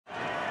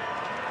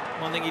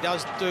One thing he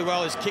does do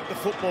well is kick the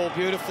football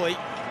beautifully.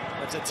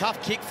 It's a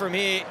tough kick from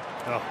here.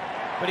 Oh.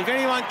 But if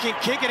anyone can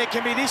kick it, it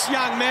can be this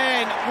young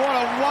man. What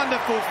a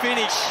wonderful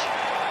finish.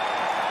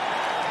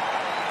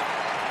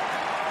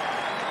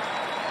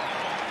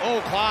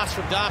 All class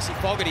from Darcy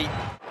Fogarty.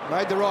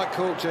 Made the right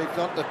call, Chief,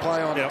 not to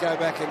play on and go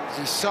back, and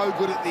he's so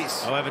good at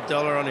this. I'll have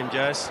 $1 on him,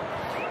 Jose.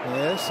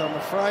 Yes, I'm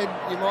afraid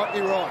you might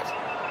be right.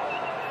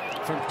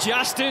 From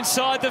just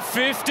inside the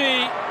 50.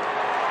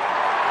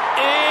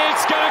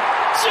 It's going to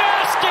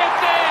just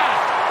get there.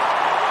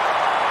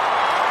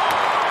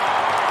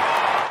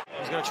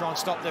 He's going to try and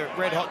stop the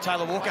red-hot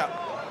Taylor Walker.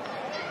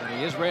 And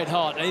he is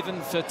red-hot.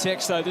 Even for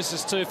Tex, though, this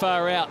is too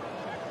far out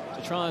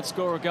to try and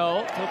score a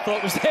goal.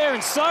 Thought was there,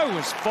 and so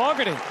was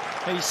Fogarty.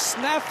 He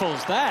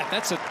snaffles that.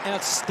 That's an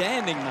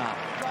outstanding mark.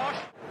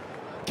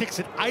 Kicks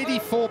at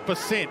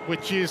 84%,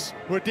 which is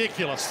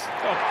ridiculous.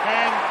 Oh,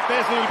 and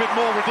there's a little bit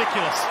more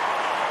ridiculous.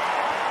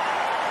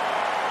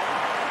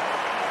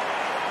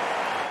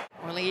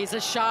 Well, he is a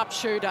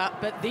sharpshooter,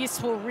 but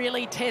this will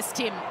really test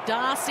him.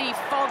 Darcy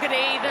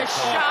Fogarty, the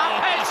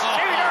sharpest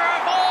shooter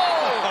of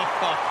all.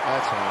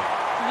 That's right.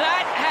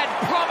 That had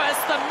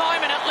promise the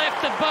moment it left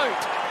the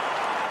boot.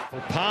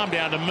 Well, palm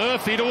down to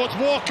Murphy towards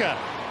Walker.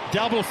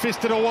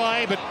 Double-fisted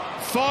away, but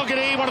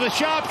Fogarty, one of the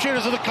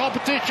sharpshooters of the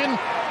competition,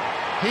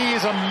 he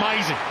is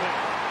amazing.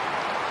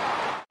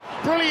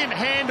 Brilliant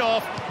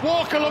handoff.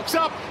 Walker looks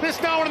up.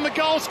 There's no one in the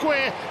goal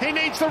square. He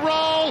needs the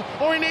roll,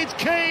 or he needs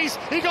Keys.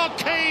 He got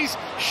Keys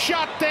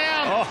shut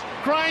down.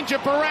 Oh. Granger,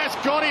 Barras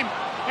got him,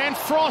 and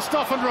Frost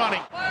off and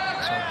running.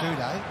 So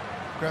Duday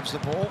grabs the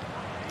ball,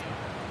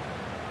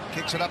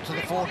 kicks it up to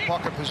the forward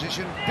pocket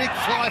position. Big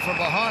fly from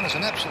behind us,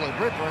 an absolute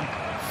ripper, and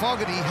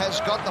Fogarty has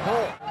got the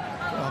ball.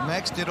 Well,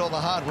 Max did all the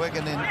hard work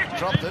and then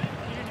dropped it.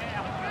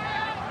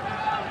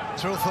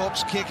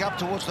 Thrillthorpe's kick up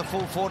towards the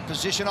full forward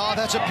position. Oh,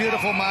 that's a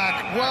beautiful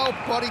mark. Well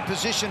body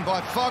position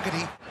by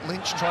Fogarty.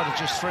 Lynch tried to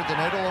just thread the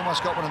needle,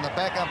 almost got one in the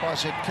back. Umpire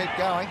said, keep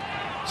going.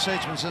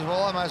 Siegeman says,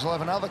 well, I may as well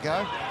have another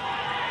go.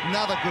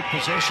 Another good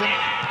possession.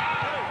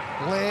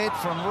 Laird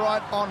from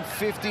right on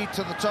 50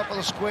 to the top of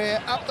the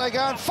square. Up they go,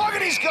 and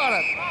Fogarty's got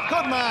it.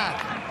 Good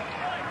mark.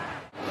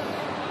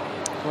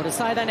 Well, to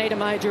say they need a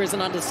major is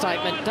an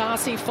understatement.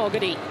 Darcy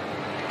Fogarty,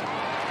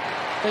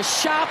 the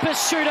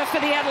sharpest shooter for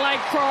the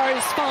Adelaide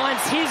Crows,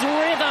 finds his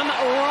rhythm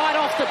right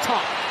off the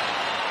top.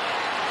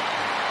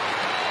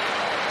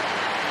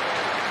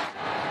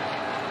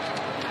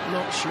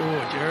 Not sure,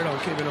 Jared. I'll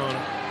keep an eye on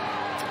it.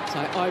 So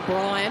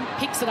O'Brien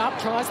picks it up,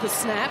 tries the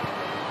snap.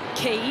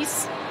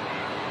 Keys,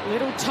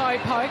 little toe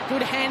poke,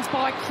 good hands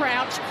by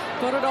Crouch,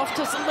 got it off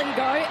to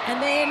Saligo, and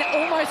then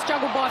almost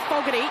juggled by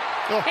Fogarty.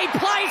 Oh. He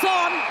plays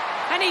on,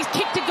 and he's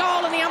kicked a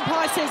goal, and the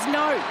umpire says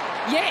no.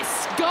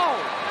 Yes, goal.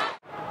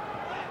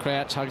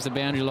 Crouch hugs the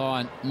boundary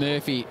line.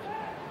 Murphy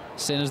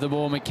centres the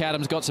ball.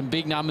 McAdam's got some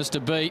big numbers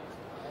to beat.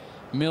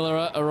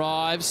 Miller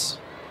arrives.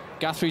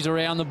 Guthrie's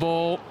around the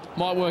ball.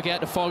 Might work out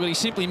to Fogarty.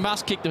 Simply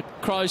must kick the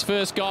Crows'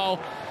 first goal,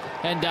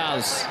 and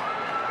does.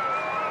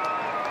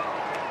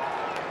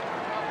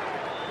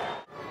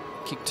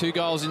 Kicked 2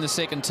 goals in the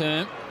second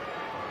term.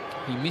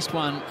 He missed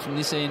one from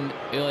this end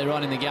earlier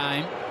on in the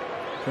game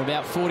from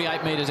about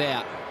 48 metres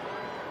out.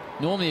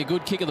 Normally a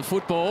good kick of the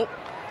football.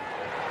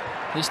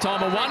 This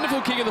time a wonderful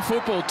kick of the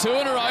football. 2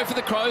 in a row for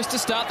the Crows to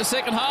start the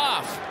second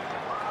half.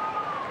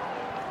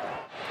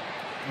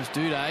 There's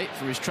Duday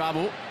for his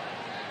trouble.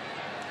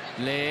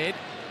 Laird.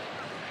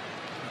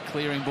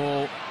 Clearing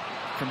ball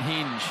from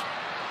Hinge.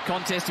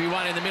 Contest to be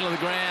won in the middle of the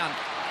ground.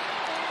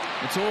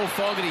 It's all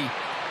Fogarty.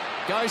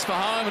 Goes for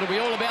home. It'll be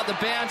all about the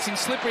bounce in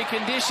slippery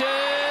conditions.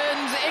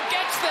 It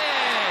gets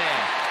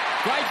there.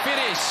 Great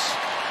finish.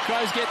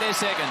 Crows get their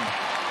second.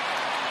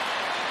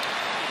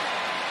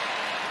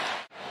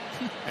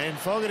 And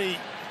Fogarty,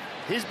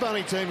 his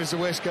bunny team is the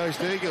West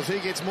Coast Eagles. He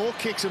gets more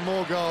kicks and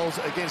more goals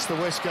against the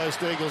West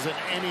Coast Eagles than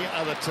any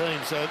other team.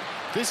 So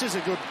this is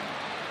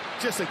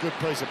just a good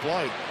piece of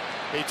play.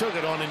 He took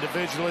it on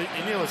individually.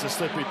 He knew it was a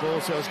slippery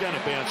ball, so it was going to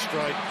bounce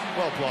straight.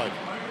 Well played.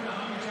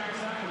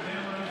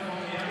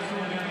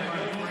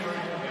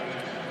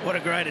 What a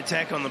great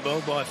attack on the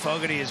ball by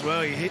Fogarty as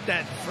well. He hit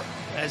that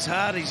as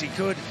hard as he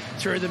could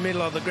through the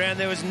middle of the ground.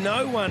 There was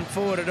no one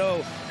forward at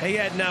all. He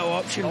had no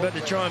option but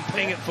to try and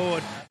ping it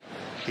forward.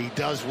 He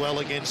does well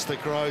against the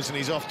Crows, and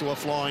he's off to a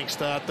flying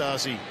start,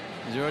 Darcy.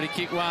 He's already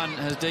kicked 1,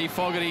 has D.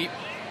 Fogarty.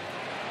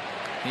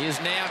 He has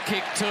now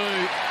kicked 2,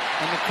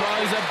 and the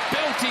Crows are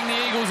belting the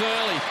Eagles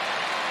early.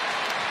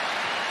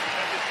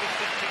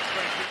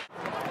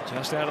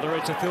 Just out of the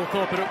reach of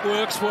Philthorpe, but it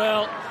works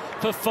well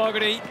for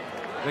Fogarty.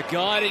 The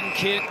guiding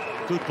kick.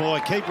 Good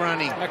boy, keep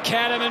running.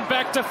 McAdam and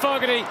back to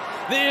Fogarty.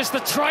 There's the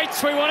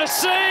traits we want to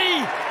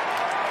see.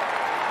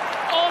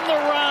 On the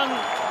run,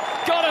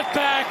 got it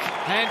back,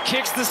 and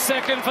kicks the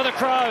second for the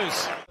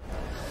Crows.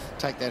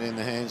 Take that in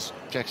the hands,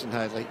 Jackson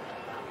Hadley.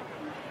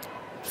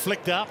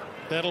 Flicked up,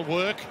 that'll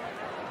work.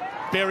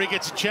 Berry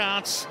gets a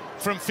chance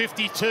from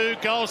 52,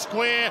 goal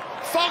square.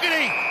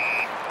 Fogarty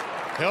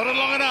held it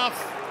long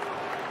enough,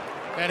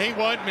 and he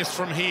won't miss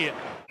from here.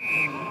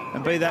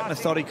 And be that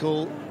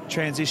methodical,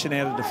 transition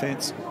out of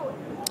defence.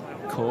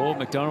 Core,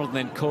 McDonald and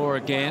then Core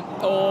again.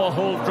 Oh,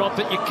 Hall dropped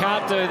it. You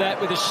can't do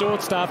that with the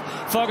short stuff.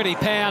 Fogarty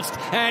pounced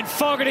and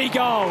Fogarty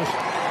goal.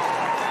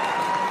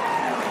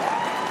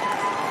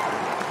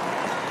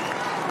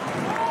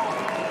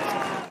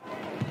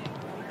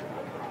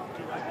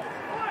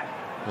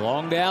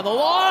 Long down the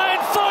line,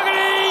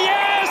 Fogarty,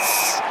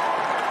 yes!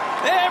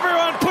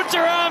 Everyone put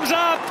your arms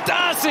up,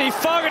 Darcy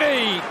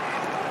Fogarty.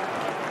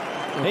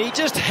 He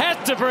just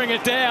had to bring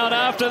it down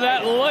after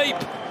that leap.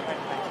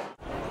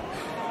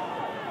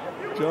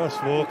 Josh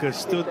Walker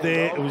stood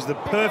there. It was the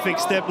perfect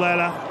step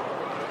ladder.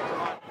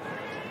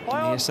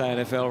 Yes,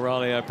 AFL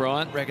Riley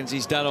O'Brien reckons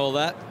he's done all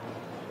that.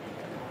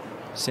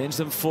 Sends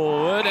them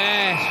forward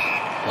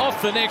and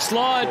off the next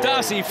line,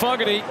 Darcy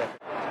Fogarty.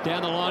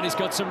 Down the line, he's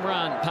got some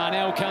run.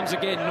 Parnell comes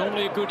again,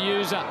 normally a good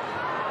user.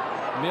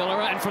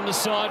 Miller and from the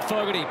side,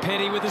 Fogarty.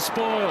 Petty with the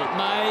spoil.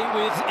 May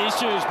with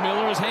issues.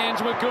 Miller's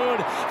hands were good.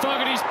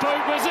 Fogarty's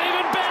boot was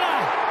even better.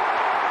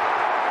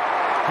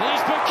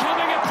 He's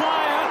becoming a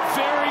player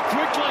very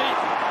quickly.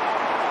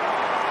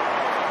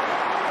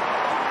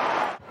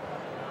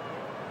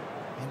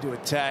 Into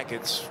attack,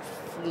 it's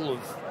full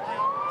of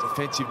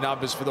defensive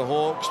numbers for the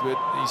Hawks, but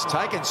he's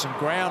taken some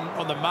ground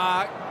on the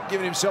mark,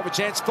 giving himself a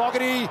chance.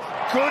 Fogarty,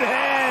 good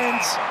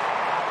hands,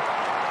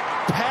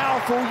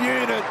 powerful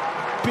unit,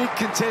 big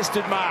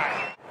contested mark.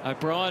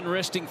 O'Brien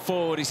resting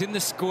forward, he's in the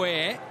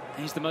square,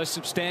 he's the most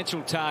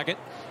substantial target.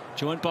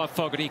 Joined by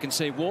Fogarty, you can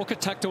see Walker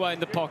tucked away in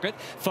the pocket.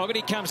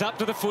 Fogarty comes up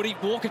to the footy,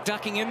 Walker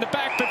ducking in the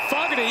back, but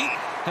Fogarty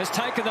has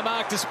taken the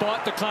mark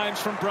despite the claims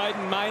from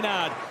Braden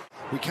Maynard.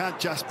 We can't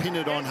just pin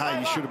it on, hey,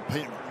 you should have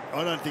pinned.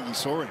 I don't think he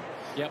saw him.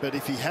 Yep. But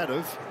if he had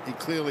have, it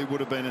clearly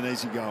would have been an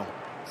easy goal.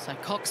 So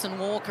Cox and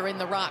Walker in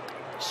the ruck.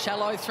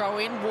 Shallow throw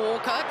in,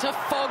 Walker to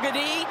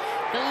Fogarty.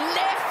 The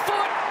left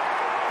foot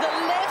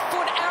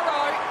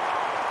arrow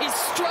is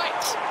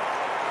straight.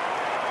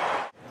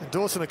 And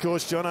Dawson, of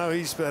course, Jono,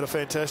 he's had a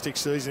fantastic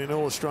season in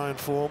all-Australian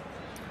form.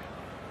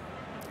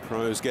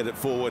 Crows get it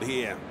forward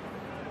here.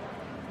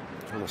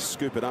 Trying to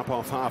scoop it up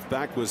off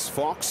half-back was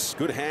Fox.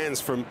 Good hands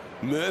from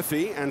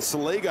Murphy, and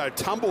Saligo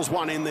tumbles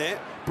one in there.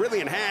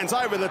 Brilliant hands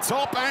over the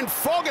top, and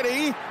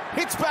Fogarty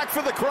hits back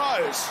for the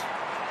Crows.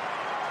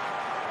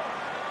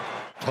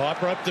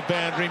 Tightrope to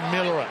boundary,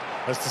 Miller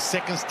as the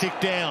seconds tick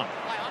down.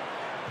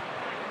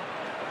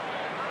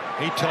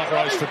 He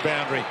tightropes for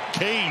boundary.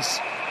 Keys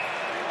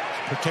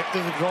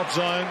protected the drop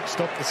zone,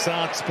 stopped the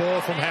Sard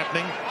spoil from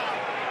happening.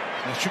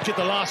 They should get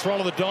the last roll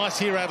of the dice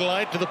here,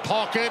 Adelaide, to the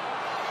pocket.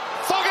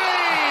 Fogarty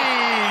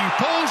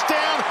pulls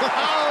down a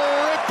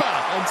ripper.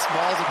 And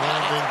smiles at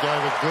Landon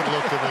gave a good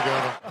look in the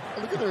gunner.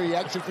 Look at the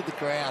reaction from the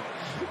crowd.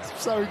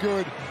 It's so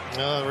good.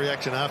 Oh, the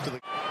reaction after the...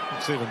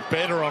 It's even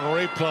better on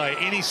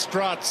replay. In he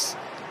struts.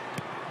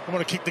 I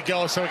want to kick the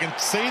goal so we can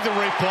see the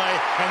replay.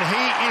 And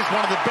he is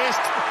one of the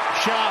best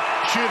sharp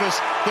shooters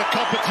the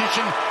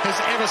competition has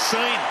ever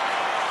seen.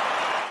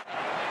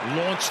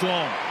 Launched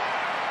long.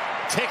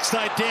 Tex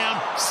stayed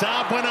down.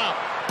 Saab went up.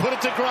 Put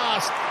it to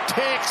grass.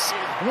 Tex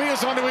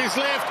wheels onto his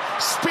left.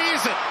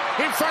 Spears it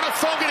in front of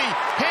Fogarty.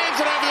 Hands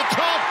it over the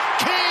top.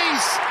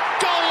 Keys.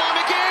 Goal line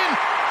again.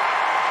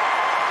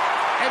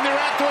 And they're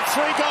out to a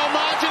 3-goal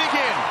margin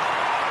again.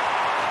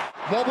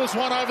 Wobbles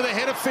one over the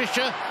head of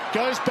Fisher.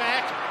 Goes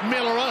back.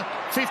 Miller,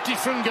 50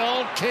 from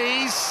goal.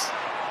 Keys.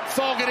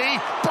 Fogarty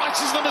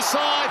braces them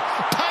aside.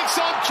 Takes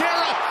on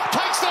Chera.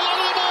 Takes the lot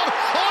of them on.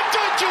 Oh,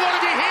 don't you want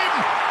to be him?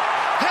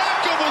 How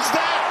good was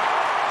that?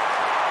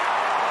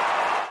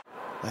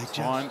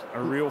 Time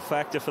a real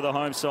factor for the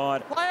home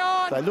side. Play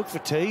on. They look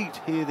fatigued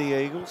here,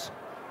 the Eagles.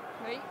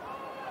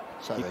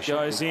 So It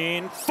goes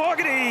in.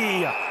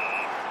 Fogarty!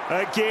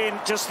 Again,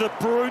 just the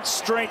brute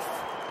strength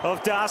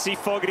of Darcy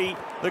Fogarty.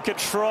 The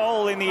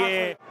control in the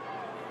air.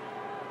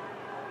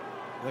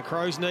 The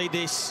Crows need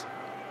this.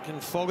 Can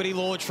Fogarty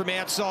launch from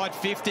outside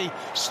 50?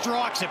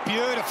 Strikes it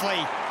beautifully.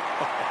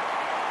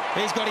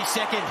 He's got his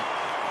second.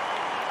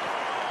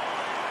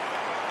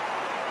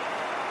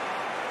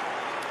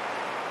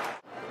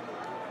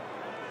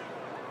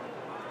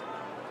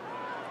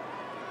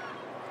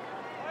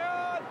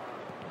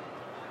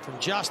 From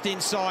just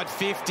inside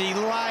 50,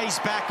 lays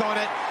back on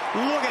it.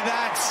 Look at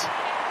that.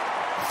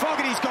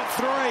 Fogarty's got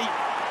 3.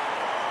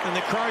 And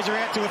the Crows are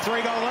out to a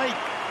 3-goal lead.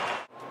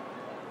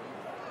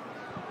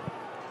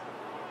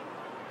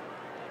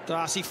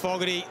 Darcy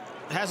Fogarty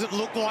hasn't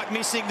looked like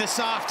missing this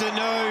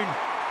afternoon.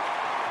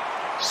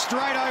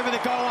 Straight over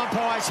the goal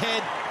umpire's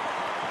head.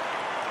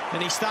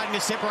 And he's starting to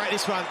separate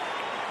this one.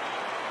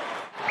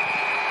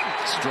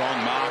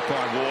 Strong mark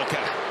by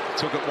Walker.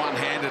 Took it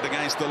one-handed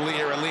against the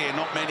Lear.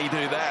 Not many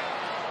do that.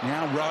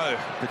 Now Rowe,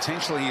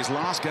 potentially his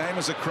last game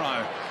as a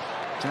Crow,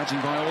 judging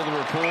by all the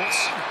reports.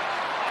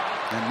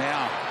 And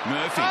now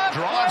Murphy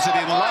drives it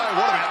in low.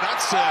 What about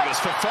that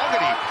service for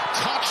Fogarty?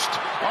 Touched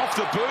off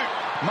the boot.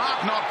 Mark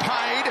not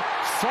paid.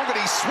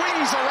 Fogarty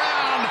swings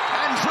around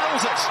and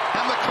drills it.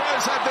 And the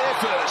Crows have their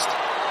first.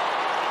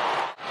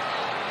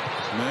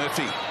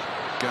 Murphy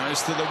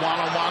goes to the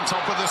one-on-one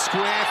top of the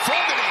square.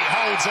 Fogarty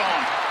holds on.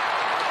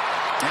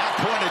 Now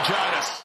point to Jonas.